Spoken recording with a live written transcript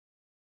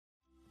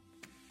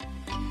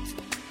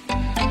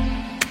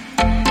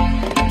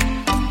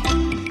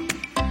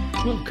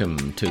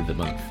Welcome to the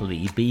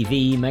monthly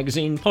BV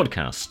Magazine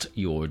podcast,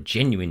 your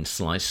genuine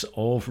slice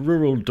of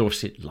rural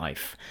Dorset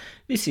life.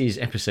 This is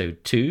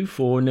episode 2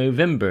 for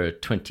November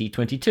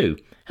 2022.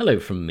 Hello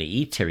from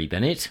me, Terry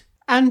Bennett.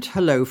 And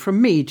hello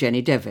from me,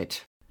 Jenny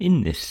Devitt.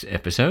 In this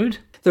episode,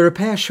 the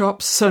repair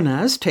shop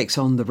Sonnaz takes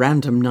on the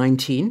Random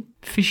 19.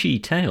 Fishy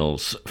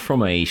tales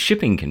from a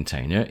shipping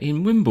container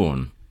in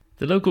Wimborne.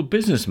 The local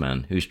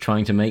businessman who's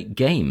trying to make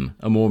game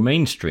a more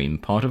mainstream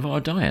part of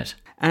our diet.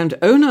 And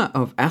owner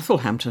of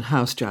Athelhampton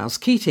House, Giles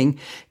Keating,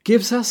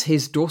 gives us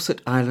his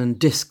Dorset Island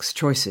Discs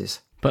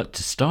choices. But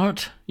to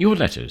start, your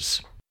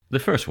letters. The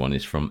first one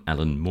is from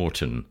Alan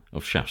Morton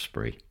of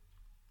Shaftesbury.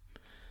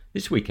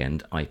 This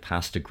weekend I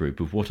passed a group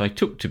of what I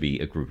took to be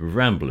a group of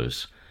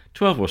ramblers,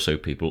 12 or so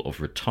people of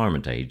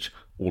retirement age,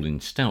 all in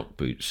stout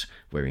boots,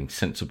 wearing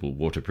sensible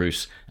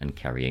waterproofs and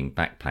carrying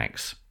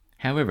backpacks.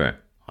 However,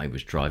 I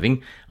was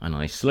driving and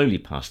I slowly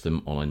passed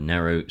them on a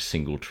narrow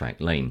single-track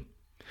lane.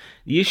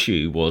 The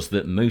issue was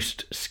that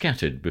most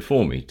scattered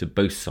before me to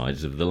both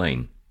sides of the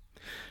lane.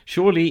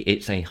 Surely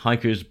it's a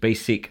hiker's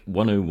basic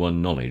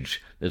 101 knowledge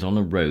that on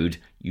a road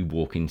you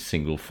walk in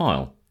single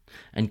file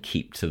and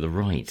keep to the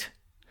right.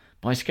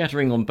 By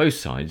scattering on both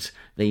sides,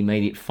 they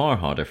made it far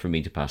harder for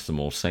me to pass them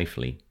all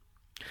safely.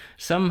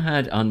 Some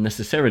had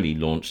unnecessarily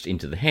launched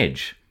into the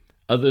hedge.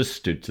 Others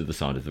stood to the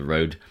side of the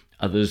road.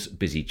 Others,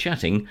 busy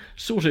chatting,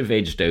 sort of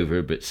edged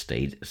over but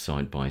stayed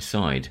side by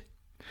side.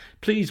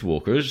 Please,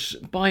 walkers,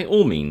 by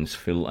all means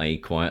fill a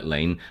quiet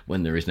lane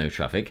when there is no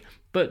traffic,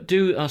 but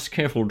do us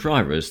careful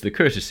drivers the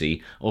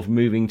courtesy of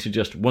moving to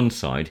just one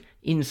side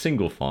in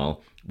single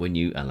file when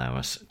you allow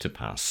us to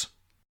pass.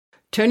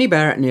 Tony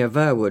Barrett near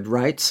Verwood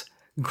writes,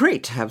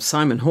 "Great to have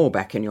Simon Hoare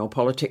back in your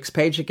politics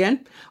page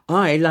again.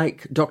 I,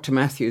 like Dr.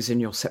 Matthews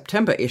in your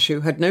September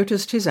issue, had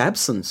noticed his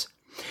absence.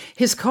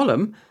 His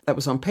column, that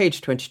was on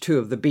page 22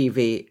 of the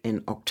BV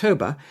in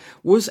October,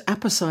 was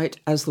apposite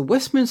as the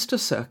Westminster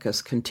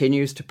Circus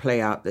continues to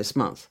play out this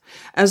month.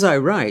 As I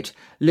write,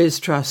 Liz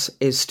Truss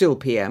is still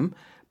PM,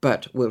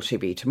 but will she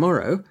be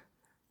tomorrow?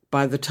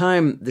 By the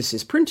time this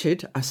is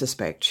printed, I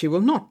suspect she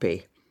will not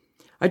be.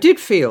 I did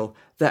feel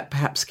that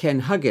perhaps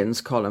Ken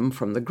Huggins' column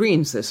from the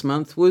Greens this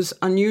month was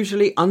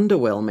unusually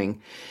underwhelming.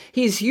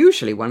 He's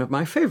usually one of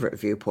my favourite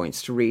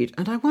viewpoints to read,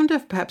 and I wonder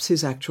if perhaps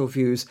his actual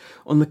views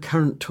on the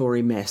current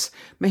Tory mess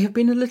may have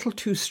been a little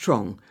too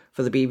strong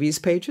for the BV's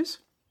pages."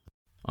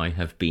 I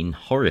have been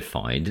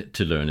horrified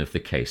to learn of the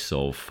case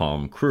of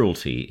farm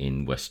cruelty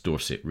in West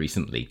Dorset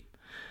recently.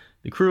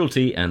 The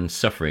cruelty and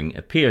suffering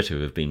appear to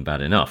have been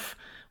bad enough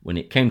when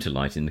it came to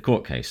light in the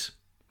court case.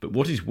 But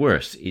what is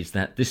worse is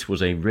that this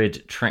was a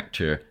Red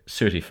Tractor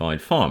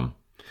certified farm,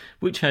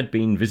 which had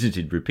been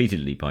visited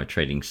repeatedly by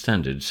trading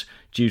standards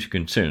due to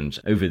concerns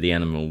over the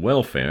animal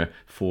welfare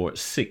for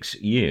 6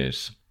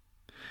 years.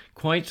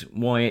 Quite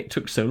why it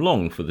took so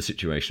long for the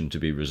situation to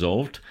be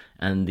resolved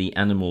and the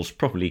animals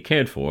properly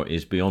cared for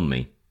is beyond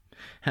me.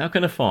 How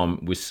can a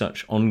farm with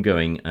such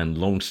ongoing and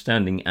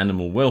long-standing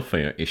animal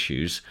welfare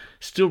issues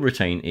still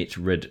retain its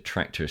Red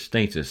Tractor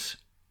status?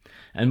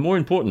 And more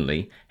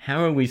importantly,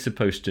 how are we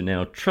supposed to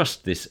now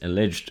trust this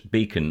alleged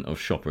beacon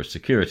of shopper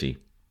security?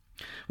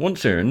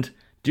 Once earned,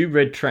 do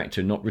Red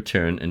Tractor not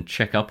return and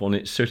check up on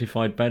its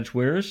certified badge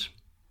wearers?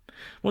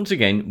 Once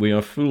again, we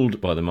are fooled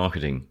by the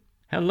marketing.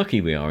 How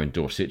lucky we are in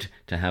Dorset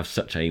to have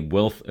such a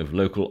wealth of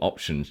local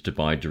options to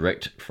buy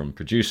direct from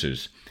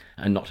producers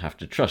and not have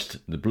to trust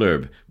the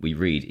blurb we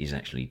read is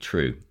actually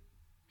true.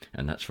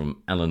 And that's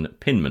from Alan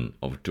Pinman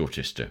of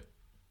Dorchester.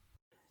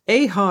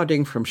 A.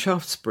 Harding from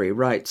Shaftesbury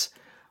writes,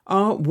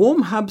 "Are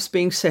warm hubs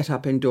being set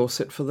up in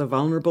Dorset for the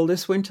vulnerable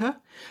this winter?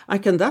 I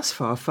can thus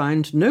far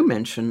find no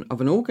mention of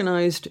an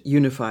organised,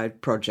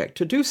 unified project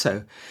to do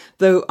so,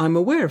 though I'm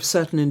aware of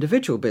certain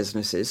individual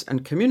businesses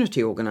and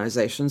community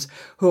organisations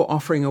who are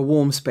offering a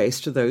warm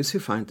space to those who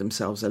find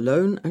themselves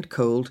alone and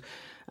cold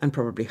and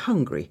probably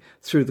hungry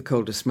through the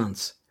coldest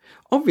months.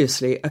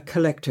 Obviously, a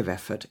collective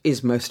effort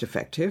is most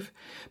effective,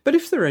 but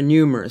if there are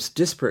numerous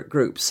disparate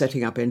groups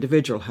setting up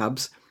individual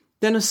hubs,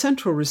 then a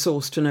central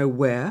resource to know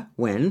where,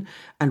 when,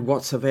 and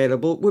what's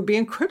available would be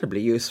incredibly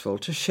useful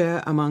to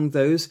share among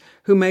those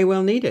who may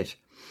well need it.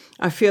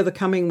 I fear the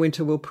coming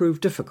winter will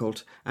prove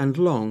difficult and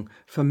long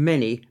for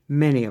many,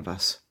 many of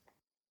us."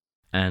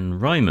 Anne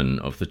Ryman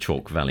of the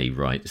Chalk Valley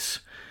writes,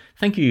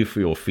 "Thank you for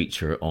your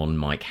feature on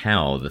Mike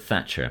Howe, the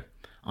Thatcher.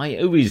 I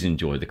always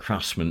enjoy the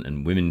craftsmen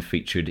and women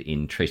featured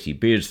in Tracy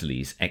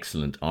Beardsley's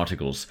excellent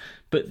articles,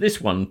 but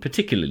this one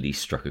particularly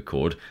struck a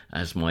chord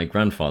as my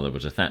grandfather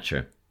was a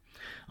Thatcher.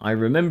 I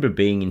remember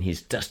being in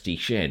his dusty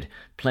shed,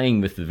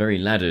 playing with the very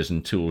ladders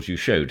and tools you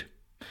showed.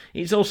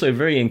 It's also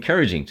very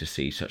encouraging to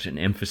see such an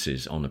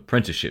emphasis on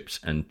apprenticeships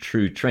and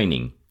true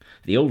training.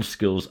 The old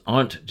skills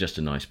aren't just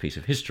a nice piece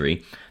of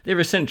history, they're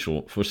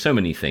essential for so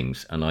many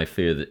things, and I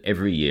fear that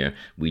every year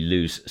we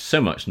lose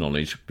so much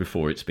knowledge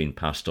before it's been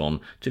passed on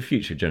to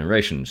future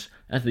generations,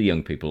 as the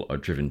young people are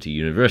driven to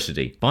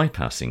university,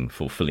 bypassing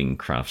fulfilling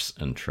crafts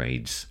and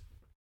trades."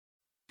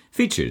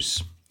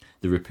 Features.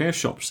 The repair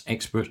shop's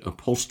expert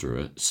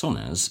upholsterer,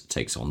 Sonnaz,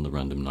 takes on the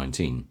Random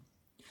 19.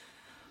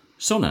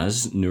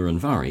 Sonnaz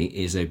Nuranvari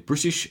is a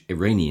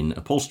British-Iranian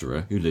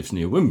upholsterer who lives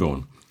near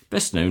Wimborne,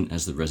 best known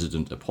as the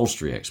resident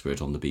upholstery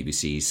expert on the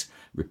BBC's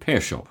Repair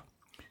Shop.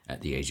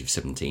 At the age of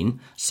 17,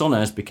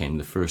 Sonnaz became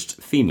the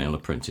first female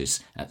apprentice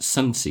at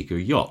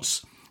Sunseeker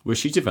Yachts, where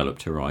she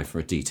developed her eye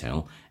for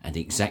detail and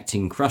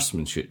exacting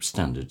craftsmanship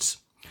standards.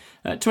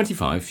 At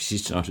 25, she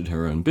started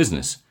her own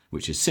business,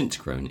 which has since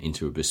grown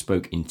into a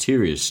bespoke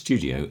interiors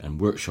studio and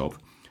workshop,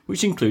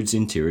 which includes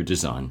interior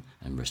design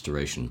and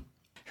restoration.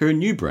 Her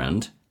new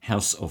brand,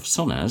 House of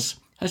Sonnaz,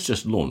 has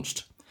just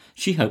launched.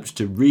 She hopes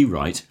to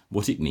rewrite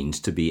what it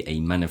means to be a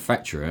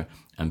manufacturer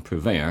and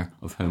purveyor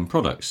of home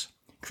products,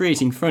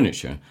 creating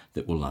furniture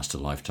that will last a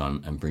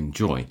lifetime and bring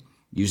joy,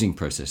 using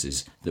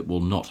processes that will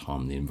not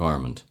harm the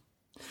environment.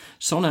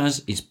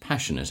 Sonnaz is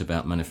passionate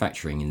about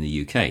manufacturing in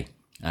the UK,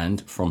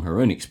 and from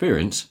her own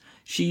experience,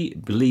 she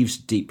believes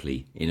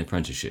deeply in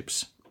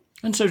apprenticeships.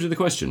 And so do the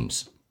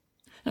questions.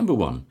 Number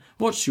 1,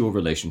 what's your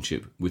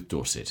relationship with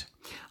Dorset?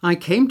 I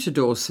came to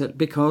Dorset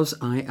because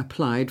I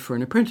applied for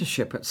an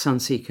apprenticeship at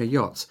Sunseeker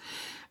Yachts,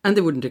 and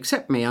they wouldn't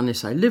accept me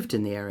unless I lived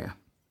in the area.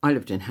 I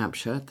lived in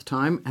Hampshire at the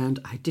time, and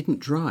I didn't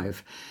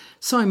drive.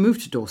 So I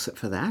moved to Dorset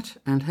for that,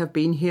 and have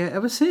been here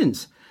ever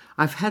since.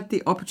 I've had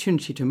the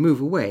opportunity to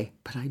move away,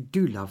 but I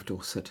do love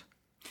Dorset.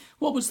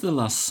 What was the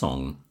last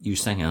song you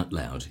sang out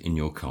loud in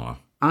your car?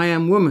 I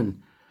Am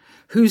Woman.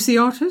 Who's the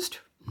artist?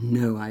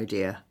 No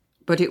idea.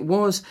 But it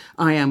was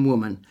I Am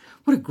Woman.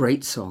 What a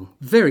great song.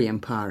 Very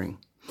empowering.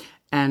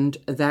 And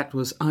that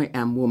was I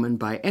Am Woman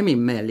by Emmy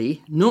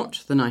Melly,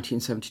 not the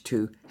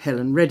 1972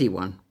 Helen Reddy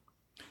one.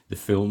 The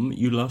film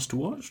you last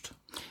watched?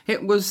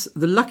 It was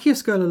The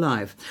Luckiest Girl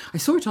Alive. I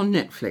saw it on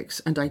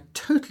Netflix and I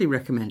totally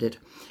recommend it.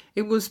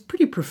 It was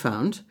pretty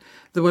profound.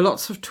 There were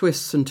lots of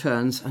twists and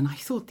turns, and I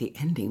thought the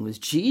ending was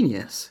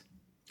genius.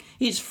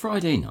 It's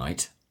Friday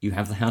night. You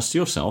have the house to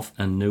yourself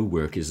and no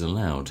work is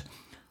allowed.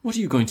 What are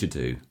you going to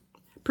do?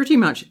 Pretty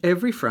much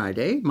every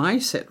Friday, my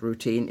set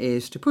routine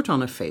is to put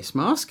on a face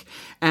mask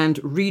and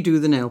redo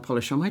the nail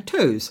polish on my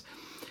toes.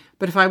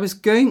 But if I was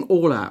going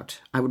all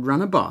out, I would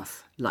run a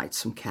bath, light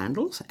some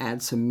candles,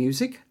 add some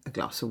music, a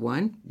glass of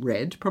wine,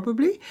 red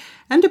probably,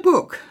 and a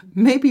book.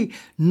 Maybe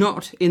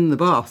not in the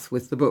bath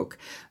with the book.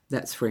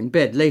 That's for in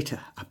bed later,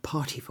 a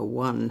party for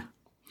one.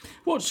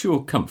 What's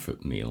your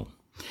comfort meal?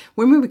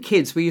 When we were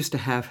kids, we used to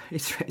have,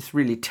 it's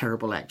really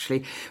terrible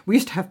actually, we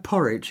used to have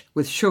porridge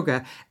with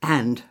sugar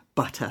and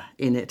butter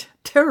in it.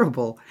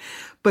 Terrible.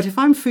 But if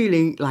I'm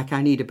feeling like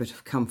I need a bit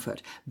of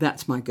comfort,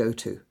 that's my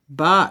go-to.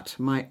 But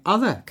my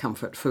other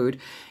comfort food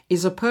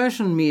is a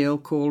Persian meal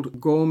called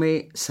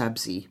gourmet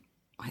sabzi.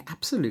 I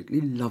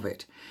absolutely love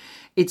it.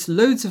 It's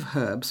loads of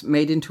herbs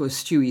made into a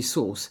stewy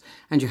sauce,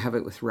 and you have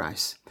it with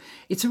rice.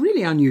 It's a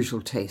really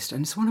unusual taste,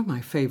 and it's one of my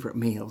favourite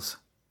meals.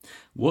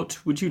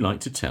 What would you like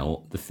to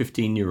tell the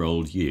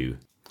 15-year-old you?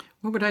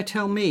 What would I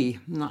tell me?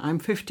 I'm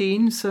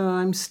 15, so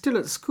I'm still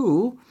at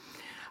school.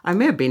 I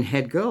may have been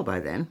head girl by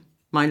then.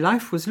 My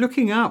life was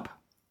looking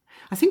up.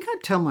 I think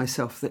I'd tell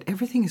myself that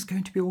everything is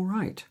going to be all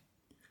right.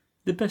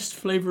 The best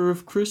flavour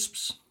of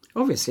crisps?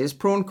 Obviously, it's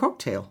prawn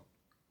cocktail.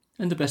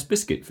 And the best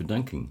biscuit for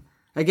dunking?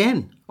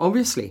 Again,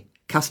 obviously,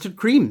 custard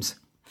creams.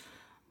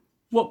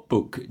 What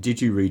book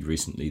did you read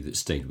recently that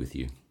stayed with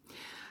you?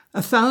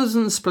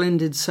 1,000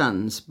 Splendid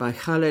Suns by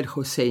Khaled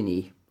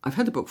Hosseini. I've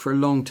had the book for a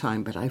long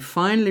time, but I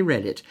finally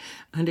read it,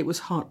 and it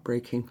was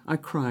heartbreaking. I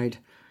cried.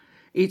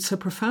 It's a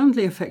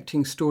profoundly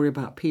affecting story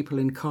about people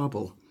in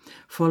Kabul,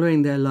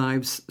 following their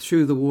lives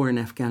through the war in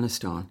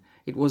Afghanistan.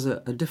 It was a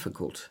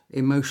difficult,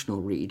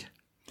 emotional read.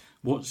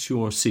 What's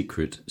your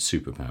secret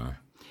superpower?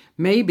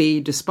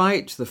 Maybe,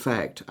 despite the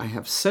fact I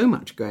have so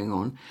much going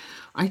on,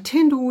 I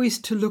tend always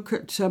to look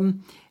at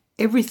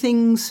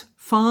everything's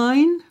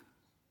fine.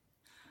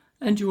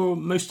 And your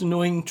most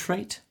annoying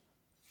trait?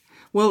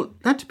 Well,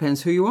 that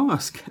depends who you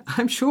ask.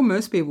 I'm sure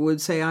most people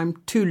would say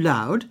I'm too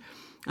loud.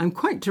 I'm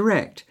quite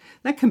direct.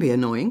 That can be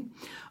annoying.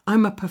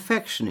 I'm a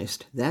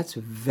perfectionist. That's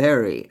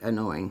very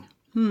annoying.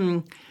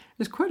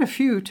 There's quite a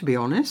few, to be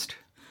honest.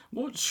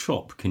 What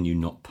shop can you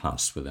not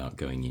pass without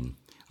going in?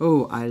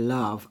 Oh, I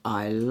love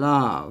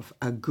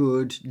a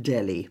good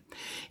deli.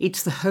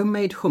 It's the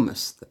homemade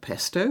hummus, the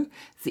pesto,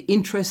 the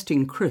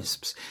interesting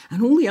crisps,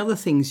 and all the other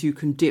things you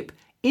can dip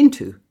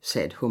into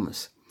said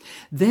hummus.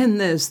 Then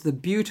there's the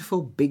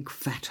beautiful big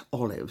fat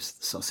olives,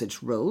 the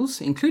sausage rolls,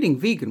 including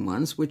vegan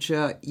ones, which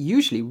are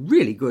usually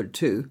really good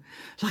too.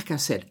 Like I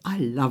said, I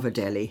love a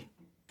deli.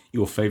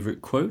 Your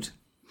favourite quote?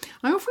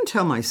 I often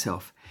tell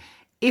myself,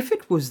 if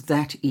it was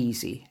that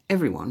easy,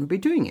 everyone would be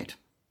doing it.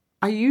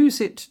 I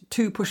use it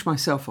to push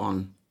myself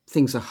on.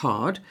 Things are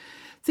hard.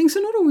 Things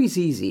are not always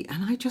easy,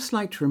 and I just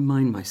like to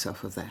remind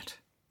myself of that.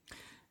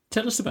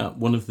 Tell us about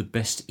one of the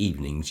best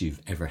evenings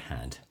you've ever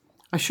had.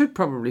 I should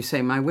probably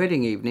say my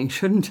wedding evening,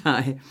 shouldn't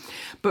I?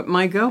 But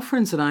my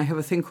girlfriends and I have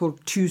a thing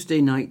called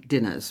Tuesday night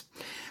dinners.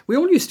 We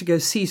all used to go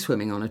sea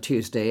swimming on a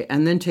Tuesday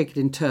and then take it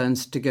in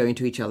turns to go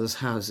into each other's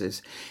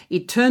houses.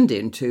 It turned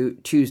into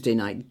Tuesday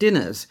night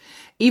dinners,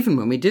 even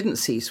when we didn't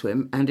sea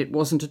swim and it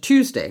wasn't a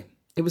Tuesday.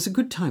 It was a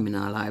good time in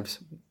our lives.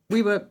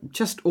 We were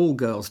just all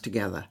girls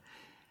together.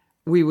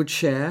 We would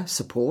share,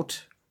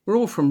 support. We're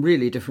all from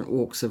really different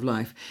walks of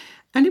life.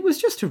 And it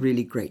was just a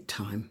really great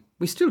time.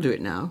 We still do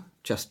it now,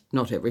 just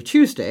not every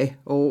Tuesday,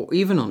 or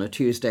even on a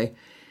Tuesday.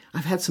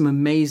 I've had some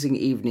amazing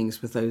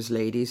evenings with those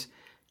ladies.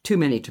 Too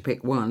many to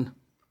pick one.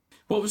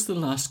 What was the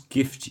last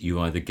gift you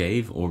either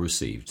gave or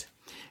received?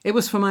 It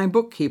was for my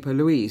bookkeeper,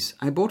 Louise.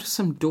 I bought her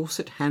some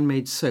Dorset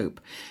handmade soap,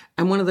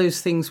 and one of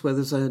those things where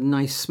there's a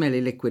nice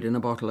smelly liquid in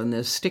a bottle and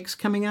there's sticks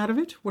coming out of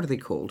it. What are they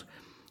called?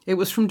 It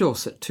was from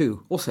Dorset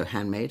too, also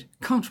handmade.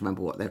 Can't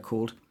remember what they're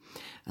called.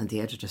 And the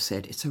editor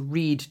said, "It's a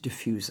reed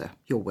diffuser.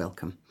 You're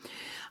welcome."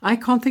 I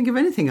can't think of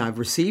anything I've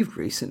received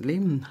recently.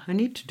 I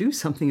need to do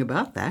something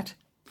about that.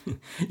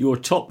 Your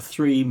top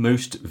 3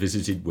 most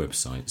visited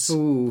websites.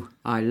 Ooh,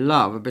 I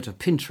love a bit of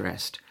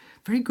Pinterest.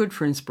 Very good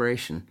for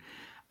inspiration.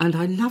 And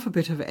I love a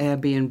bit of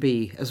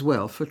Airbnb as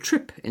well for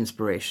trip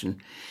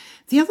inspiration.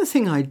 The other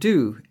thing I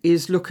do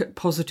is look at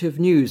positive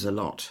news a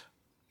lot.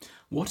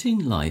 What in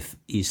life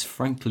is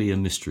frankly a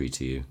mystery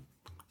to you?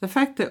 The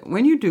fact that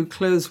when you do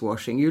clothes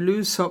washing, you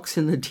lose socks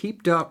in the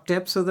deep, dark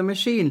depths of the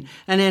machine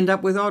and end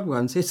up with odd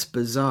ones. It's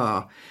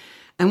bizarre.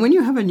 And when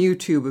you have a new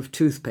tube of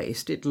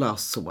toothpaste, it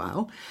lasts a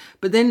while.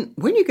 But then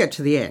when you get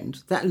to the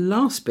end, that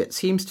last bit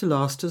seems to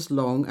last as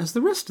long as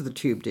the rest of the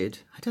tube did.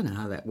 I don't know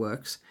how that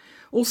works.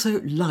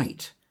 Also,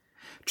 light.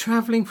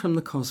 Travelling from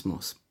the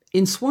cosmos.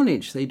 In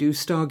Swanage, they do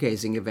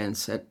stargazing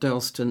events at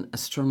Durlston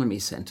Astronomy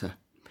Centre.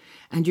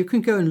 And you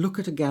can go and look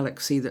at a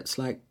galaxy that's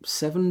like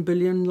 7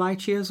 billion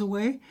light years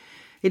away.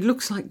 It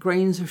looks like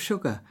grains of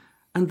sugar,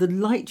 and the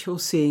light you're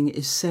seeing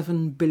is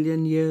 7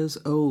 billion years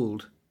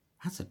old.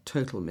 That's a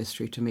total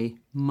mystery to me.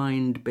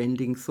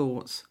 Mind-bending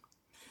thoughts.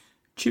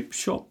 Chip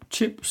shop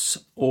chips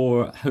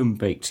or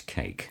home-baked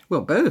cake?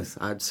 Well, both,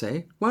 I'd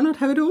say. Why not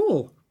have it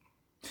all?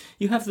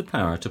 You have the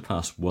power to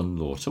pass one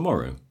law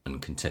tomorrow,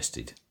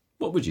 uncontested.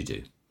 What would you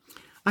do?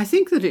 I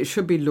think that it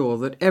should be law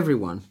that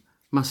everyone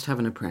must have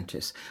an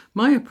apprentice.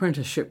 My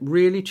apprenticeship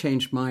really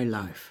changed my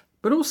life.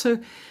 But also,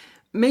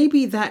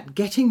 maybe that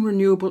getting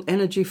renewable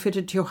energy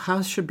fitted to your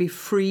house should be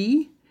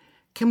free.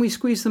 Can we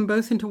squeeze them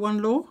both into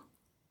one law?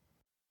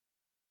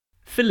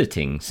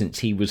 Filleting since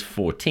he was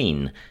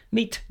 14.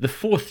 Meet the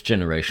 4th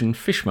generation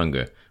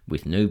fishmonger,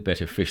 with no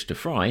better fish to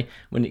fry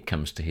when it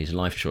comes to his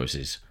life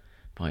choices,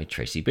 by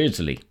Tracy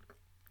Beardsley.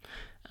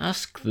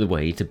 Ask the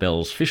way to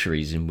Bell's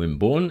Fisheries in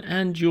Wimborne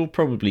and you'll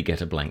probably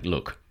get a blank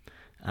look.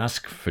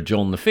 Ask for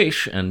John the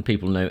Fish and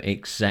people know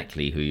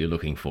exactly who you're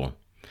looking for.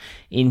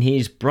 In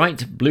his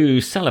bright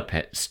blue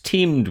salopettes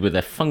teamed with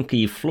a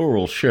funky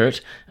floral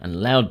shirt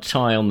and loud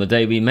tie on the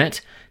day we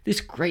met, this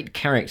great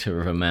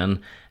character of a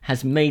man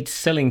has made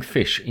selling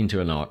fish into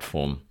an art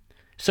form.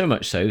 So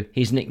much so,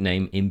 his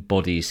nickname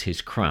embodies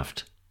his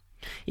craft.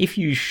 If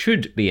you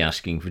should be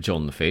asking for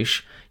John the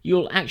Fish,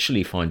 you'll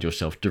actually find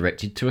yourself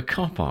directed to a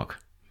car park.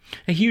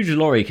 A huge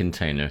lorry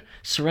container,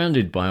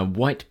 surrounded by a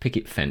white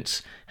picket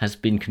fence, has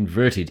been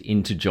converted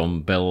into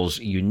John Bell's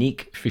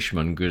unique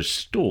fishmonger's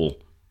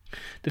stall.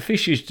 The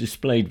fish is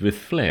displayed with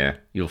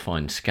flair. You'll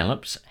find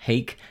scallops,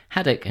 hake,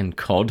 haddock and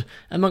cod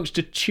amongst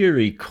a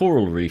cheery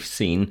coral reef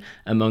scene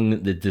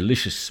among the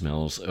delicious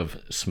smells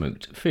of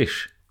smoked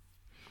fish.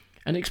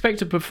 And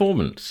expect a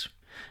performance.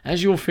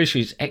 As your fish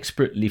is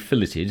expertly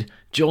filleted,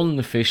 John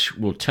the Fish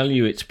will tell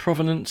you its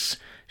provenance,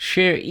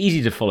 share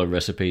easy-to-follow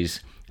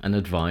recipes, and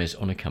advise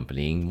on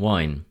accompanying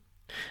wine.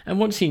 And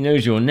once he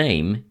knows your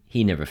name,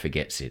 he never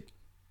forgets it.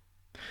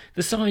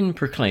 The sign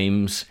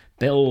proclaims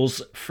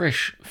Bell's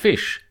Fresh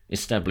Fish,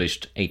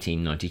 established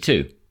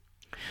 1892.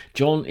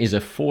 John is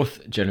a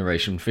 4th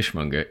generation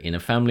fishmonger in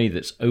a family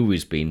that's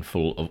always been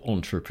full of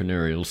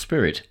entrepreneurial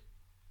spirit.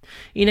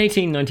 In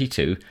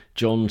 1892,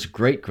 John's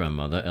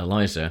great-grandmother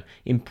Eliza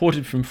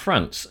imported from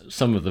France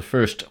some of the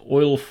first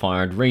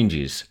oil-fired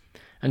ranges,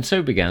 and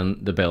so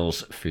began the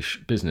Bell's Fish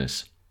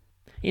business.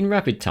 In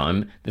rapid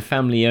time, the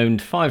family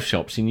owned 5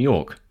 shops in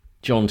York.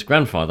 John's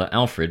grandfather,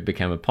 Alfred,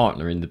 became a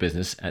partner in the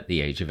business at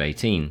the age of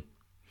 18.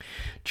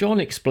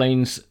 John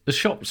explains the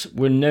shops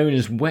were known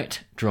as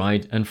wet,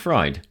 dried and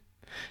fried.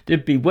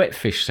 There'd be wet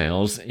fish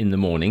sales in the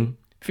morning,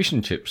 fish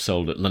and chips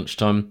sold at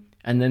lunchtime,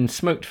 and then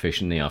smoked fish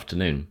in the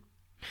afternoon.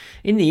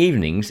 In the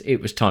evenings, it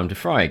was time to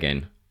fry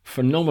again.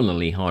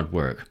 Phenomenally hard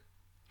work.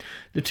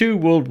 The 2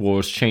 world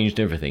wars changed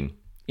everything.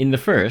 In the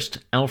first,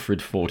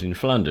 Alfred fought in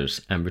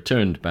Flanders and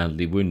returned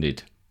badly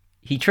wounded.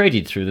 He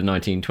traded through the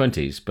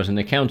 1920s, but an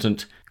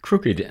accountant,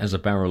 crooked as a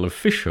barrel of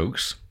fish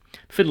hooks,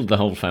 fiddled the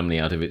whole family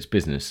out of its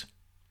business.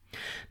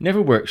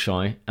 Never work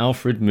shy,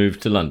 Alfred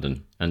moved to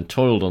London and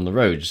toiled on the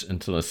roads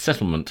until a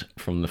settlement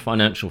from the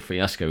financial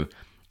fiasco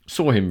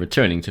saw him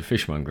returning to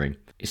fishmongering,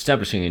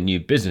 establishing a new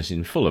business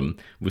in Fulham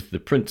with the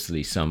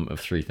princely sum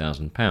of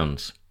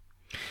 £3,000.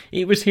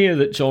 It was here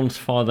that John's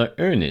father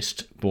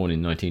Ernest, born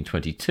in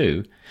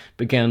 1922,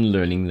 began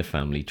learning the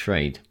family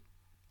trade.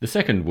 The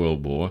Second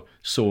World War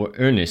saw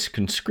Ernest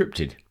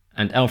conscripted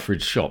and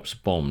Alfred's shops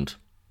bombed.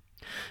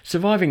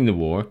 Surviving the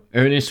war,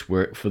 Ernest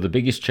worked for the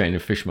biggest chain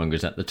of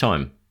fishmongers at the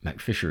time,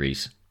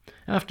 McFisheries.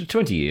 After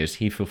 20 years,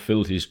 he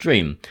fulfilled his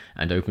dream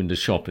and opened a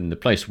shop in the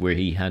place where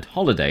he had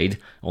holidayed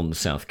on the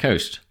south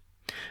coast.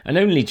 An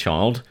only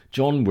child,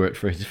 John worked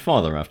for his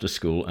father after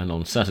school and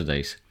on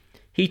Saturdays.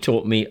 He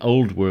taught me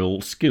old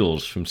world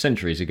skills from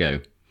centuries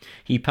ago.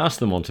 He passed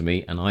them on to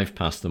me, and I've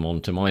passed them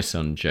on to my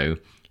son Joe,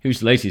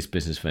 whose latest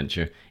business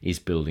venture is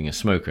building a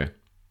smoker.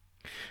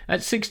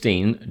 At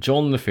 16,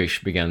 John the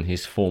Fish began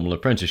his formal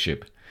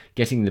apprenticeship,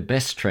 getting the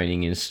best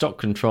training in stock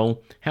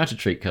control, how to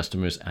treat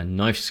customers, and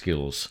knife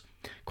skills.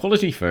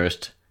 Quality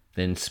first,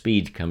 then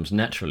speed comes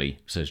naturally,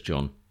 says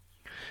John.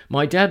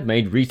 My dad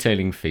made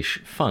retailing fish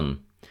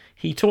fun.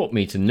 He taught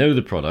me to know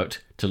the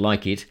product, to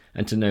like it,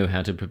 and to know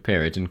how to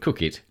prepare it and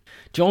cook it.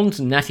 John's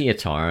natty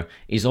attire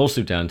is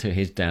also down to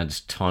his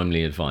dad's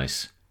timely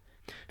advice.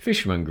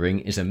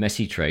 Fishmongering is a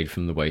messy trade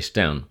from the waist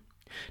down.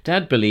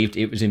 Dad believed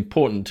it was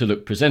important to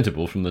look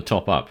presentable from the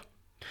top up.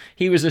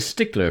 He was a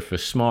stickler for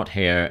smart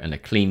hair and a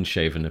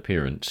clean-shaven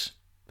appearance.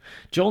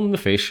 John the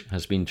Fish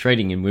has been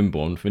trading in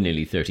Wimborne for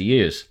nearly 30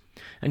 years,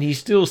 and he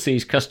still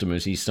sees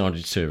customers he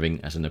started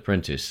serving as an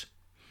apprentice.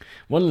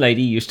 One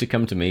lady used to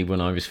come to me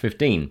when I was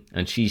 15,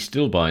 and she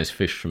still buys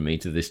fish from me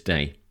to this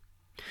day.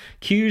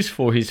 Queues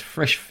for his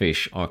fresh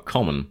fish are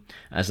common,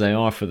 as they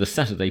are for the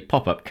Saturday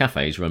pop-up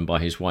cafes run by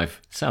his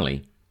wife,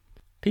 Sally.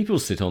 People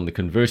sit on the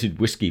converted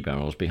whiskey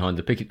barrels behind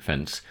the picket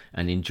fence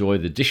and enjoy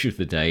the dish of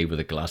the day with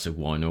a glass of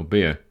wine or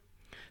beer.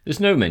 There's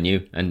no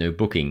menu and no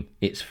booking.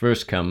 It's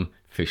first come,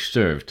 fish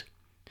served.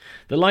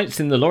 The lights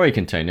in the lorry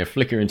container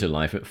flicker into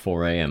life at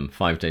 4 a.m,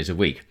 5 days a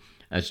week,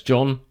 as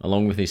John,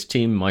 along with his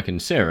team Mike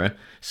and Sarah,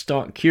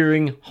 start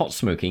curing, hot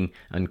smoking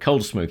and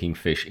cold smoking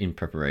fish in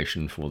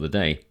preparation for the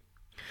day.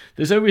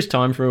 There's always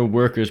time for a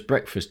worker's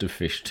breakfast of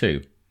fish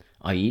too.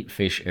 I eat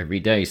fish every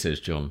day, says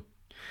John.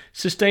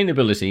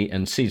 Sustainability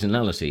and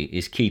seasonality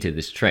is key to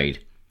this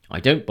trade. I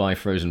don't buy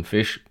frozen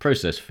fish,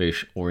 processed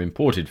fish or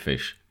imported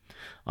fish.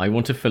 I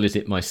want to fillet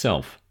it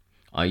myself.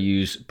 I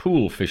use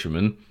pool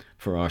fishermen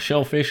for our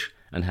shellfish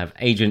and have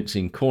agents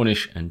in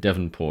Cornish and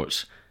Devon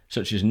ports,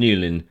 such as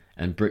Newlyn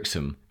and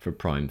Brixham, for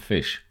prime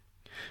fish.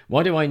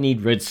 Why do I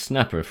need red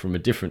snapper from a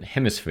different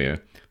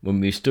hemisphere when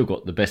we've still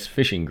got the best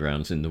fishing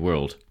grounds in the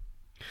world?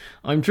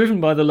 I'm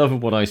driven by the love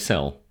of what I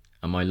sell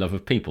and my love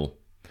of people.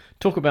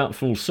 Talk about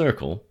full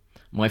circle.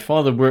 My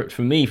father worked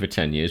for me for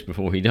 10 years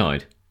before he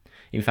died.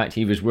 In fact,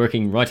 he was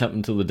working right up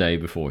until the day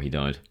before he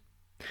died.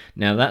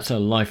 Now that's a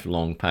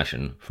lifelong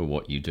passion for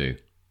what you do.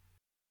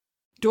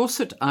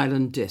 Dorset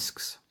Island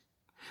Discs.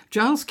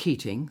 Giles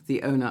Keating,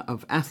 the owner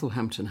of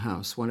Athelhampton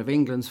House, one of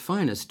England's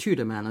finest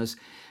Tudor manors,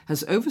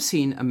 has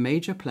overseen a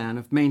major plan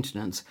of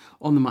maintenance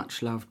on the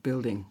much-loved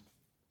building.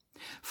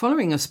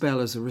 Following a spell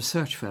as a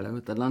research fellow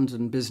at the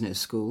London Business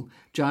School,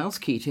 Giles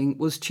Keating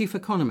was chief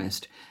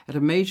economist at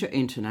a major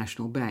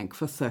international bank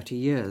for 30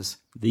 years.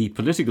 The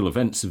political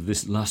events of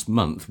this last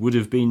month would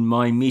have been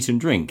my meat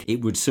and drink.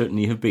 It would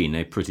certainly have been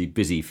a pretty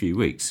busy few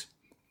weeks.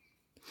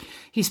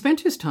 He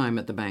spent his time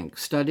at the bank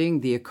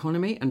studying the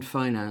economy and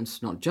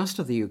finance not just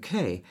of the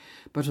UK,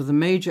 but of the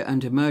major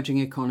and emerging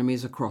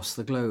economies across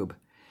the globe.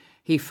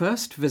 He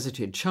first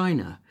visited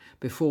China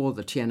before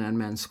the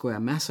Tiananmen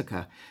Square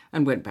massacre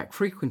and went back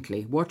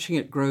frequently, watching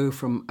it grow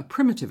from a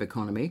primitive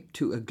economy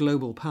to a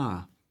global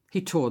power.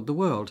 He toured the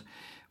world,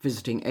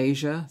 visiting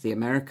Asia, the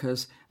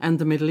Americas, and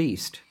the Middle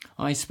East.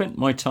 I spent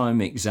my time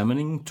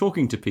examining,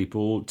 talking to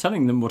people,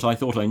 telling them what I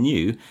thought I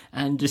knew,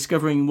 and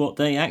discovering what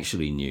they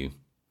actually knew.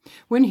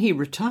 When he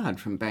retired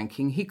from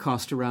banking, he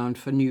cast around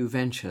for new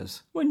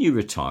ventures. When you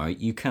retire,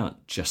 you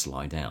can't just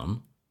lie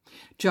down.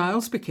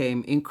 Giles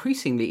became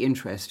increasingly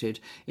interested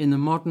in the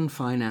modern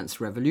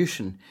finance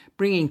revolution,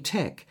 bringing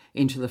tech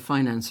into the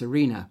finance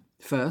arena,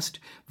 first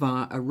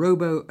via a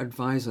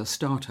robo-advisor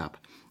startup,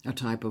 a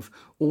type of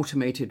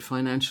automated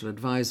financial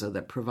advisor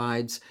that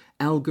provides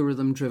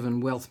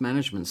algorithm-driven wealth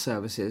management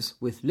services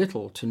with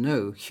little to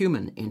no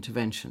human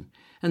intervention,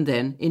 and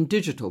then in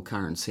digital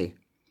currency.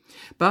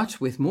 But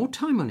with more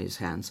time on his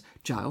hands,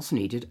 Giles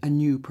needed a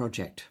new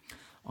project.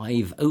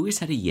 I've always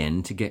had a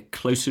yen to get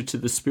closer to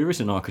the spirit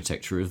and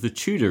architecture of the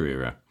Tudor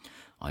era.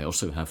 I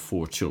also have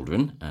 4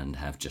 children and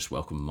have just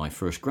welcomed my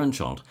first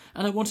grandchild,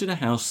 and I wanted a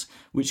house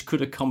which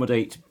could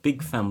accommodate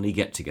big family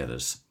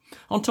get-togethers.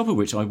 On top of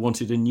which I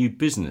wanted a new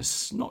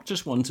business, not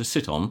just one to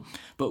sit on,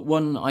 but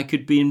one I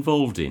could be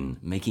involved in,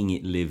 making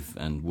it live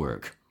and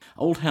work.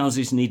 Old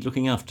houses need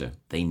looking after.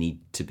 They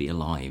need to be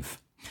alive.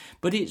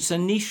 But it's a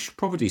niche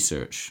property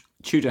search.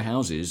 Tudor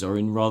houses are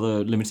in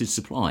rather limited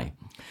supply.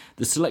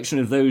 The selection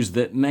of those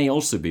that may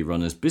also be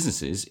run as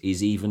businesses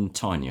is even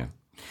tinier.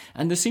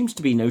 And there seems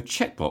to be no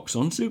checkbox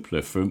on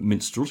Zoopla for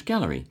Minstrel's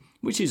Gallery,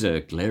 which is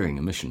a glaring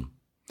omission.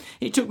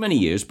 It took many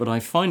years, but I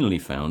finally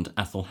found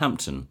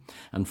Athelhampton,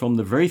 and from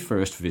the very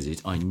first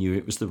visit I knew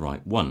it was the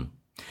right one.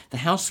 The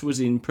house was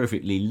in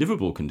perfectly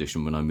livable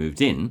condition when I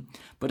moved in,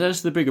 but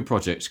as the bigger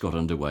projects got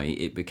underway,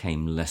 it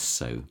became less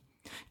so.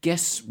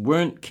 Guests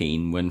weren't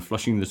keen when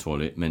flushing the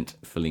toilet meant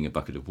filling a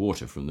bucket of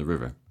water from the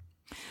river.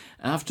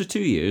 After 2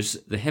 years,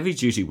 the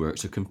heavy-duty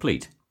works are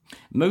complete.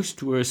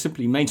 Most were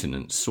simply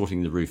maintenance,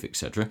 sorting the roof,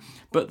 etc.,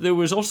 but there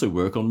was also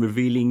work on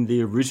revealing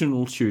the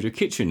original Tudor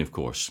kitchen, of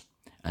course,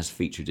 as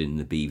featured in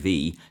the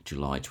BV,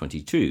 July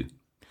 22.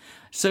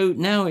 So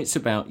now it's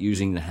about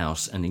using the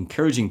house and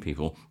encouraging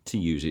people to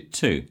use it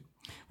too.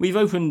 We've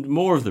opened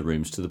more of the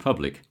rooms to the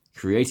public,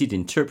 created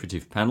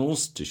interpretive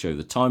panels to show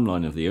the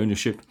timeline of the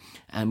ownership,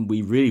 and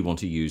we really want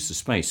to use the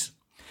space.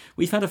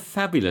 We've had a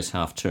fabulous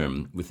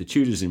half-term with the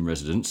Tudors in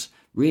residence,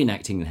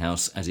 reenacting the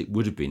house as it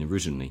would have been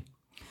originally.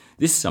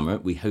 This summer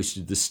we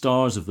hosted the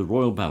stars of the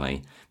Royal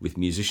Ballet with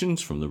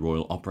musicians from the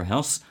Royal Opera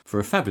House for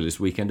a fabulous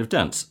weekend of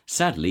dance.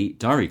 Sadly,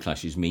 diary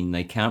clashes mean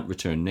they can't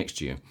return next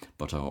year,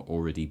 but are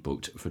already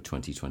booked for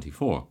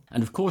 2024.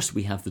 And of course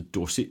we have the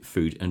Dorset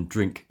Food and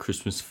Drink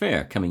Christmas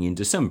Fair coming in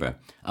December.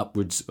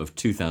 Upwards of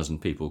 2,000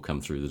 people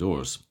come through the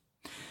doors.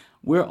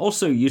 We're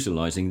also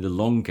utilising the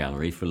Long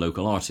Gallery for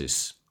local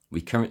artists.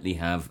 We currently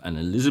have an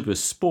Elizabeth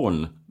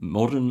Sporn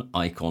Modern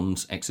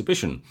Icons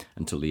exhibition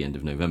until the end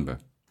of November.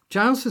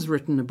 Giles has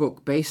written a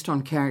book based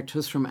on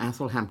characters from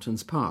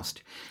Athelhampton's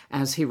past.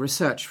 As he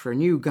researched for a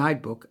new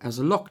guidebook as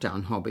a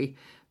lockdown hobby,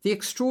 the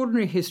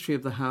extraordinary history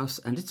of the house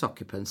and its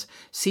occupants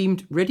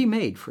seemed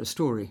ready-made for a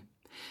story.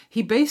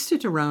 He based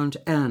it around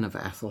Anne of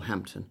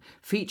Athelhampton,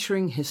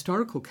 featuring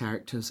historical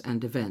characters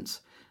and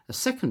events. A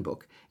second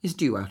book is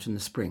due out in the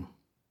spring.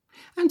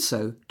 And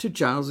so to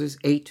Giles's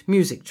 8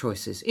 music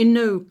choices, in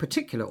no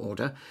particular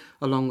order,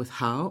 along with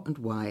how and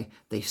why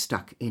they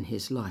stuck in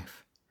his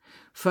life.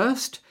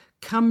 First,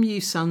 Come Ye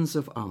Sons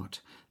of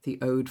Art, the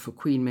Ode for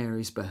Queen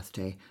Mary's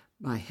Birthday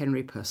by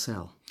Henry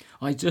Purcell.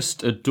 I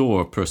just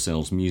adore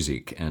Purcell's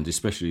music, and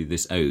especially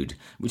this ode,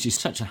 which is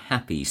such a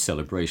happy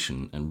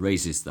celebration and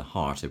raises the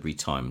heart every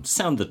time.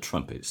 Sound the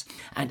trumpets.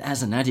 And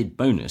as an added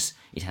bonus,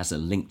 it has a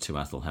link to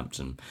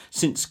Athelhampton,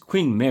 since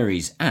Queen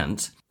Mary's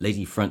aunt,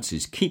 Lady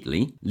Frances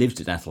Keatley, lived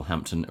at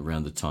Athelhampton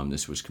around the time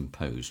this was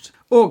composed.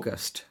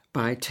 August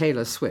by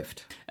Taylor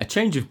Swift. A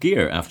change of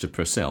gear after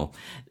Purcell.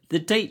 The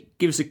date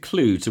gives a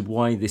clue to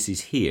why this is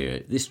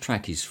here. This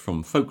track is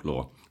from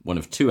Folklore, one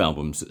of 2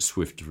 albums that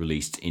Swift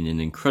released in an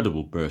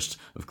incredible burst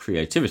of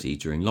creativity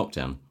during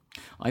lockdown.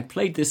 I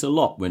played this a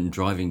lot when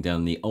driving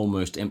down the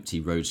almost empty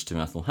roads to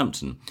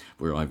Athelhampton,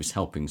 where I was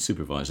helping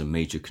supervise a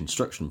major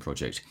construction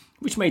project,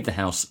 which made the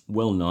house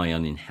well nigh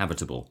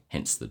uninhabitable,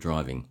 hence the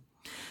driving.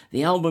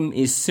 The album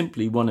is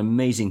simply one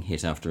amazing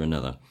hit after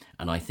another,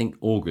 and I think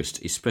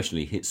August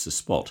especially hits the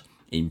spot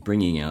in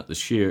bringing out the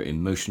sheer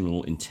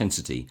emotional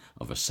intensity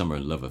of a summer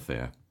love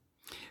affair.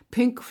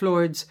 Pink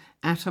Floyd's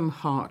Atom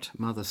Heart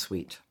Mother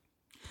Suite.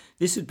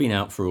 This had been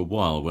out for a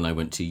while when I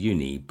went to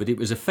uni, but it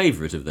was a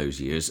favourite of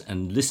those years,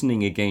 and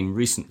listening again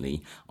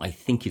recently, I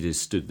think it has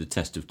stood the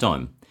test of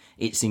time.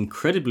 It's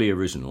incredibly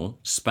original,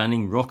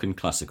 spanning rock and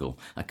classical,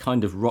 a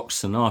kind of rock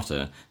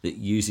sonata that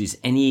uses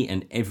any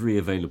and every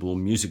available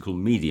musical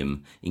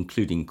medium,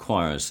 including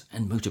choirs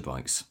and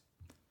motorbikes.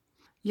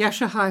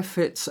 Jascha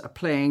Heifetz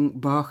playing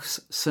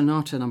Bach's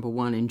Sonata No.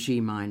 1 in G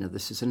minor.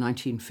 This is a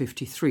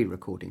 1953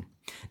 recording.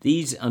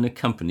 These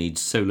unaccompanied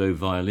solo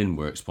violin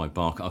works by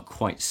Bach are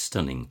quite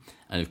stunning,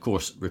 and of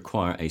course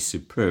require a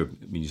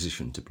superb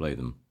musician to play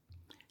them.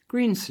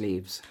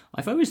 Greensleeves.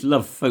 I've always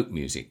loved folk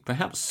music,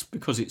 perhaps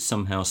because it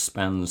somehow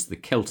spans the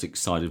Celtic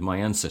side of my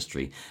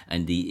ancestry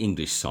and the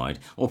English side,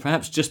 or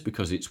perhaps just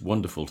because it's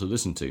wonderful to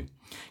listen to.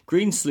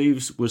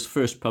 Greensleeves was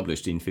first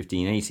published in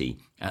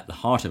 1580 at the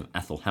heart of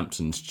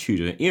Athelhampton's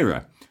Tudor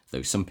era,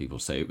 though some people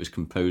say it was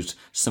composed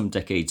some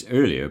decades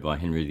earlier by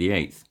Henry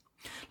VIII.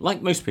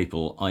 Like most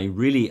people, I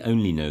really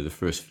only know the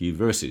first few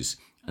verses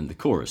and the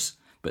chorus,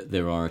 but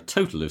there are a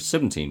total of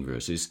 17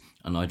 verses,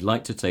 and I'd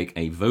like to take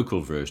a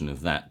vocal version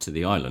of that to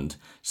the island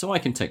so I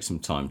can take some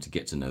time to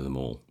get to know them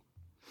all.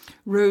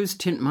 Rose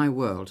Tint My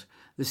World.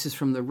 This is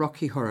from the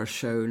Rocky Horror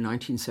Show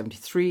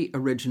 1973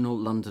 original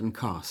London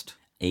cast.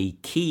 A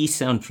key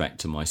soundtrack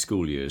to my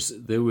school years.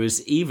 There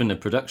was even a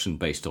production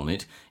based on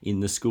it in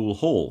the school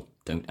hall.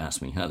 Don't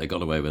ask me how they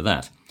got away with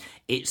that.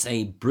 It's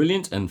a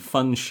brilliant and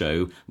fun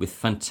show with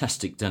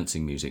fantastic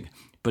dancing music,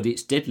 but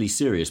it's deadly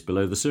serious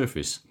below the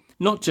surface.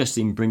 Not just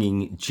in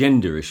bringing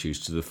gender issues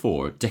to the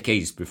fore,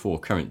 decades before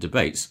current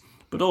debates,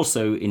 but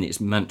also in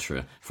its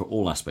mantra for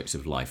all aspects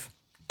of life.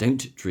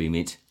 Don't dream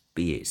it,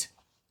 be it.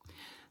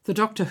 The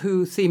Doctor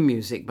Who theme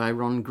music by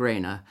Ron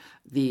Grainer,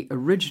 the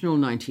original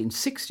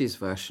 1960s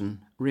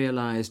version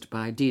realised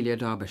by Delia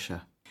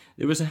Derbyshire.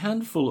 There was a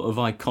handful of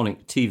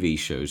iconic TV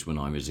shows when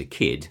I was a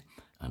kid,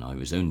 and I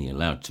was only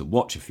allowed to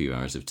watch a few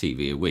hours of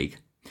TV a week.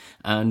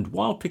 And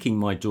while picking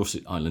my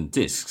Dorset Island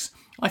discs,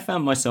 I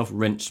found myself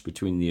wrenched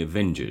between The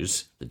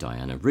Avengers, the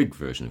Diana Rigg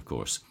version of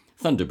course,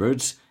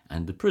 Thunderbirds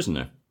and The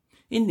Prisoner.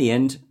 In the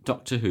end,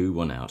 Doctor Who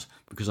won out,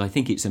 because I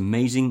think its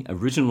amazing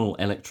original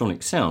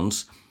electronic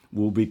sounds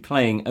will be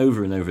playing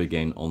over and over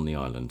again on the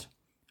island.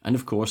 And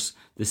of course,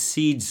 the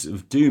Seeds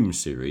of Doom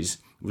series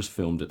was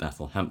filmed at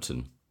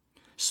Athelhampton.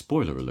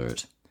 Spoiler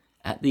alert,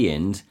 at the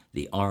end,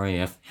 the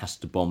RAF has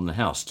to bomb the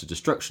house to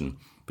destruction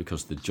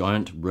because the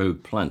giant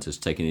rogue plant has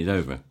taken it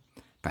over.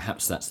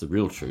 Perhaps that's the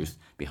real truth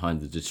behind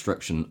the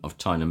destruction of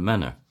Tyneham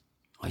Manor.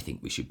 I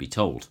think we should be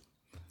told.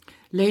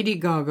 Lady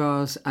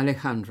Gaga's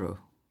Alejandro.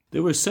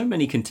 There were so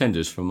many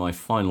contenders for my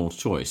final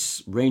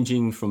choice,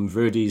 ranging from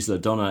Verdi's La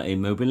Donna e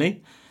Mobile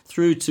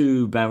through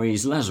to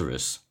Barry's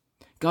Lazarus.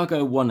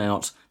 Gaga won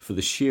out for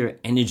the sheer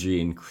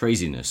energy and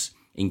craziness,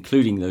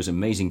 including those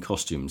amazing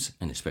costumes,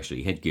 and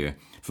especially headgear,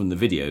 from the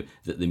video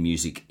that the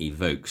music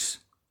evokes.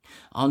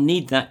 I'll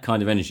need that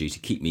kind of energy to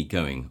keep me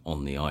going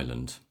on the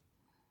island.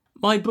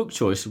 My book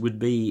choice would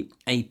be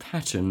A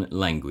Pattern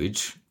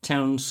Language,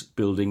 Towns,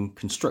 Building,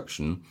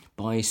 Construction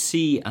by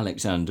C.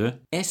 Alexander,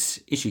 S.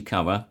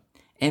 Ishikawa,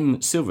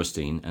 M.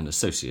 Silverstein and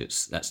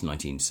Associates, that's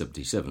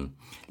 1977.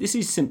 This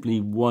is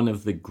simply one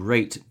of the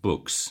great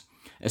books.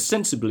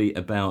 Ostensibly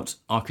about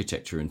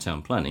architecture and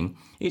town planning,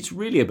 it's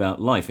really about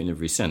life in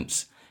every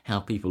sense, how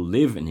people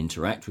live and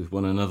interact with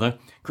one another,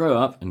 grow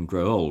up and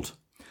grow old.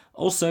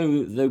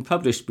 Also, though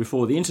published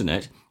before the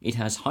internet, it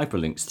has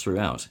hyperlinks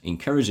throughout,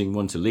 encouraging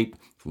one to leap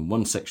from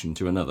one section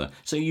to another,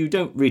 so you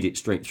don't read it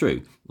straight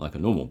through. Like a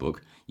normal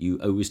book, you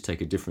always take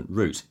a different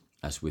route,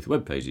 as with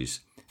web pages.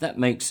 That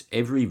makes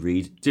every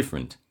read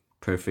different,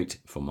 perfect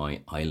for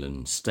my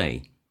island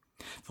stay.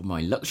 For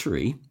my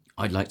luxury,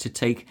 I'd like to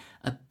take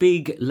a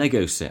big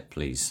Lego set,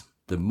 please.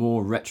 The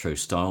more retro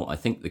style, I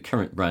think the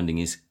current branding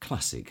is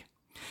classic.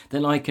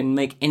 Then I can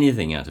make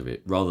anything out of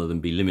it, rather than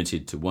be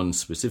limited to one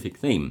specific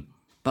theme.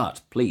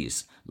 But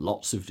please,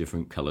 lots of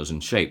different colours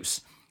and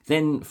shapes.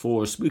 Then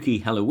for spooky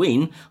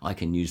Halloween, I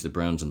can use the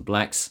browns and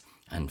blacks,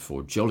 and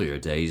for jollier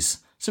days,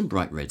 some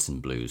bright reds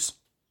and blues.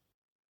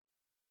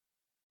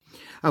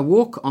 A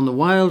walk on the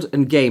wild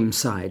and game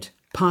side.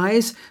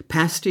 Pies,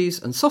 pasties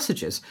and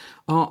sausages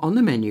are on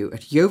the menu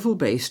at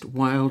Yeovil-based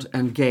Wild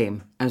and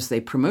Game as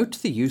they promote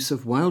the use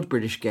of wild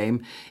British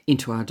game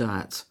into our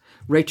diets.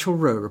 Rachel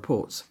Rowe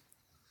reports.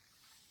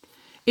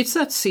 It's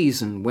that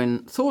season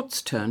when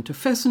thoughts turn to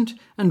pheasant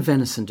and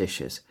venison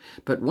dishes,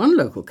 but one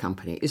local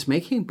company is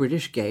making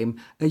British game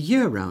a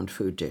year-round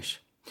food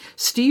dish.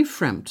 Steve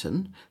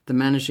Frampton, the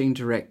managing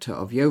director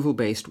of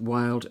Yeovil-based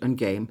Wild and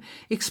Game,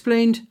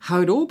 explained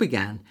how it all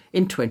began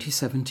in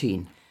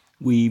 2017.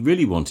 We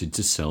really wanted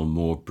to sell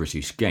more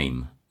British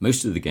game.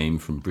 Most of the game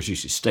from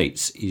British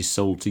estates is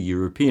sold to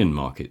European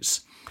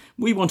markets.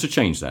 We want to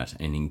change that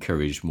and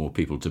encourage more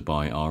people to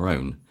buy our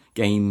own.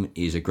 Game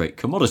is a great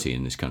commodity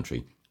in this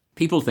country.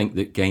 People think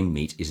that game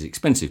meat is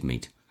expensive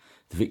meat.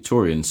 The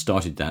Victorians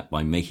started that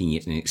by making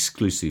it an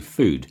exclusive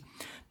food.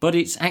 But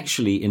it's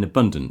actually in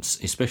abundance,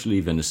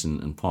 especially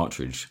venison and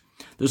partridge.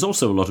 There's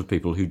also a lot of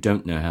people who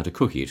don't know how to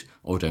cook it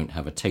or don't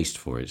have a taste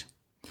for it.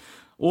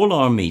 All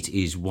our meat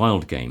is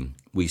wild game.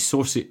 We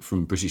source it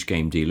from British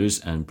game dealers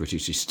and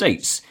British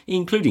estates,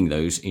 including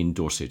those in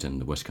Dorset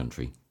and the West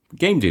Country.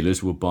 Game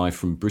dealers will buy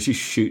from British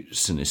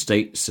shoots and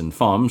estates and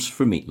farms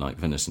for meat like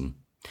venison.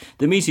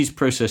 The meat is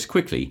processed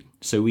quickly,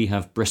 so we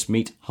have breast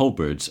meat, whole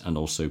birds and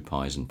also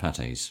pies and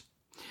pâtés.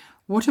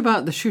 What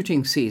about the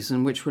shooting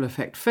season, which will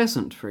affect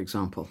pheasant, for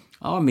example?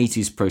 Our meat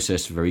is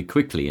processed very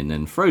quickly and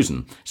then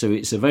frozen, so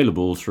it's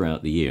available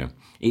throughout the year.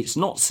 It's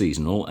not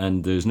seasonal,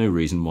 and there's no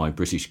reason why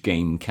British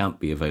game can't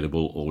be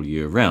available all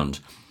year round.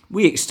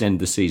 We extend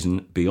the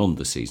season beyond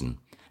the season.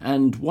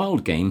 And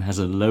wild game has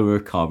a lower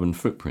carbon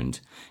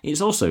footprint.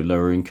 It's also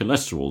lower in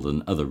cholesterol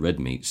than other red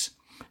meats.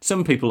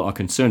 Some people are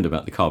concerned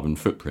about the carbon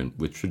footprint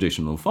with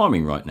traditional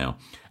farming right now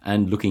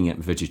and looking at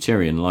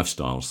vegetarian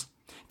lifestyles.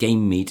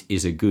 Game meat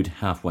is a good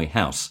halfway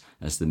house,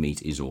 as the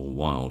meat is all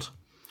wild.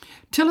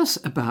 Tell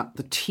us about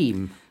the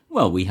team.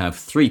 Well, we have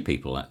 3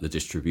 people at the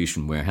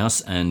distribution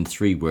warehouse and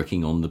 3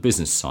 working on the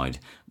business side.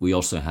 We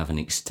also have an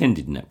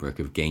extended network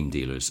of game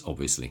dealers,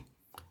 obviously.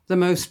 The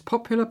most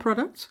popular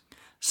products?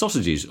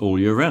 Sausages all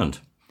year round,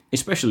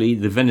 especially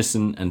the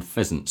venison and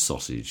pheasant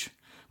sausage.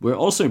 We're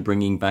also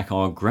bringing back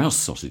our grouse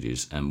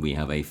sausages, and we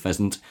have a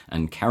pheasant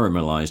and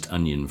caramelised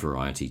onion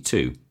variety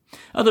too.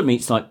 Other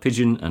meats like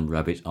pigeon and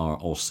rabbit are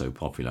also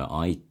popular.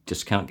 I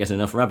just can't get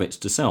enough rabbits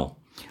to sell.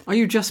 Are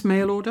you just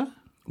mail order?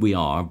 We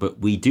are, but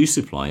we do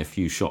supply a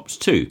few shops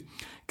too.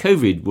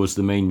 COVID was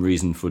the main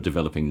reason for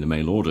developing the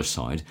mail order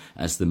side,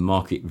 as the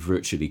market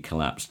virtually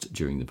collapsed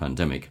during the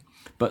pandemic.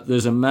 But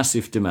there's a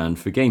massive demand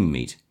for game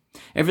meat.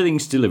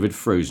 Everything's delivered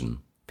frozen.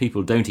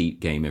 People don't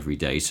eat game every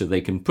day, so they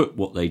can put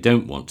what they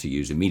don't want to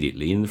use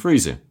immediately in the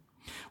freezer.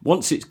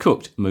 Once it's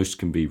cooked, most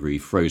can be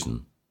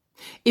refrozen.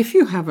 If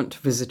you haven't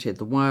visited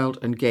the Wild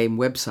and Game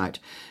website,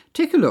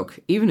 take a look,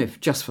 even if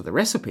just for the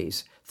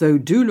recipes, though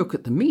do look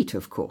at the meat,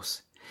 of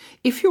course.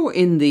 If you're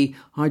in the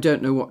I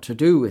don't know what to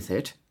do with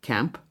it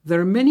camp,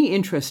 there are many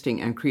interesting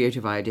and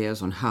creative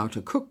ideas on how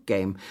to cook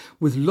game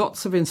with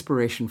lots of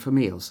inspiration for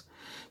meals.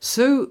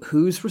 So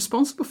who's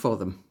responsible for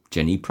them?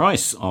 Jenny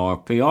Price, our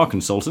PR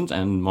consultant,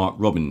 and Mark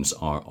Robbins,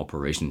 our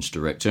operations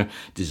director,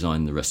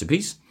 designed the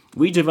recipes.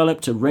 We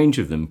developed a range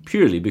of them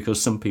purely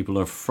because some people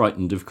are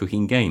frightened of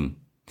cooking game.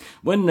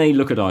 When they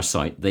look at our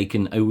site, they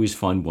can always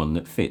find one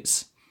that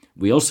fits.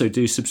 We also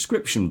do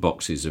subscription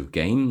boxes of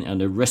game,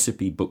 and a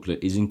recipe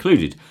booklet is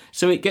included,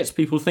 so it gets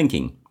people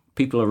thinking.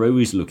 People are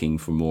always looking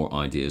for more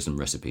ideas and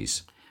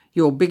recipes.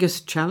 Your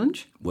biggest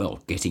challenge?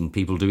 Well, getting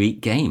people to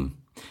eat game.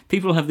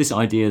 People have this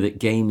idea that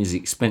game is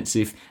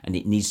expensive and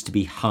it needs to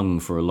be hung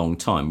for a long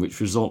time,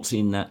 which results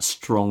in that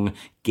strong,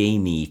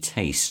 gamey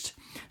taste.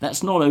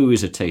 That's not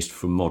always a taste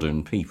for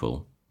modern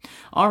people.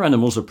 Our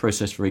animals are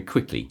processed very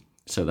quickly,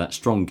 so that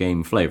strong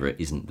game flavour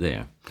isn't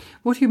there.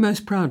 What are you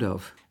most proud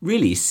of?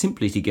 Really,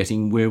 simply to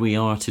getting where we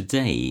are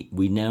today.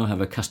 We now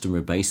have a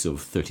customer base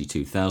of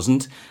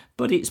 32,000,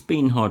 but it's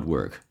been hard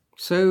work.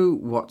 So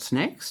what's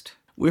next?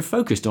 We're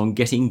focused on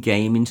getting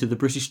game into the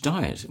British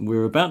diet.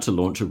 We're about to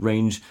launch a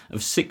range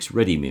of 6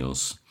 ready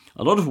meals.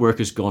 A lot of work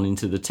has gone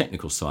into the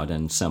technical side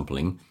and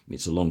sampling.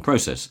 It's a long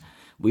process.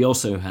 We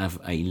also have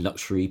a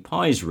luxury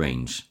pies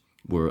range.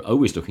 We're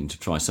always looking to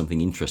try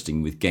something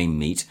interesting with game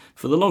meat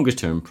for the longer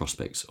term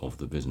prospects of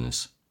the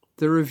business.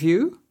 The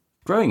review?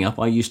 Growing up,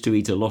 I used to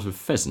eat a lot of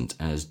pheasant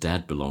as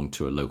Dad belonged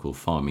to a local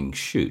farming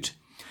shoot.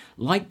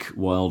 Like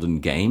Wild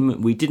and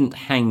Game, we didn't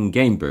hang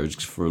game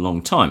birds for a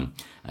long time,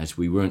 as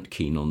we weren't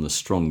keen on the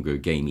stronger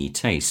gamey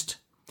taste.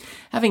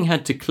 Having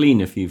had to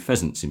clean a few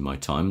pheasants in my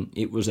time,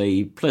 it was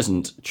a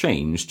pleasant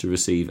change to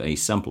receive a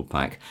sample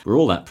pack where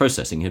all that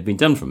processing had been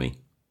done for me.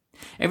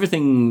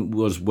 Everything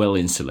was well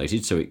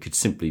insulated so it could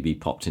simply be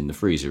popped in the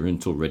freezer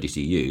until ready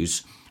to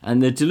use,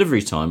 and the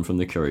delivery time from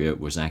the courier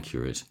was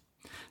accurate.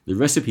 The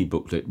recipe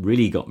booklet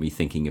really got me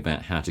thinking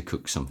about how to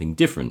cook something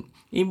different,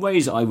 in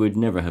ways I would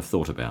never have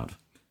thought about.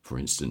 For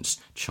instance,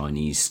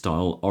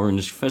 Chinese-style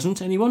orange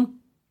pheasant, anyone?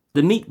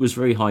 The meat was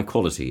very high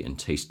quality and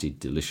tasted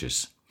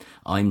delicious.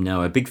 I'm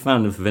now a big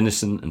fan of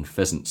venison and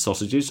pheasant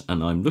sausages,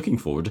 and I'm looking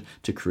forward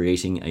to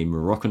creating a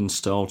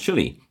Moroccan-style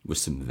chili with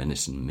some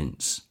venison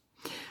mince.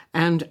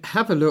 And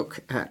have a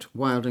look at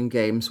Wild and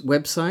Game's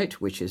website,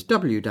 which is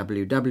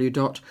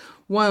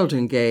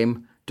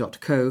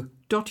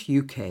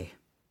www.wildandgame.co.uk.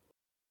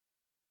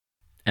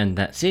 And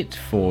that's it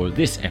for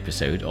this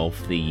episode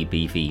of the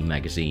BV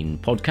Magazine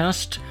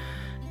podcast.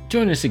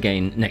 Join us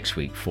again next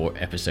week for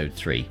episode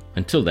 3.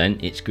 Until then,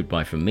 it's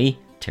goodbye from me,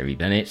 Terry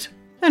Bennett.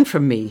 And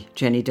from me,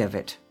 Jenny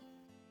Devitt.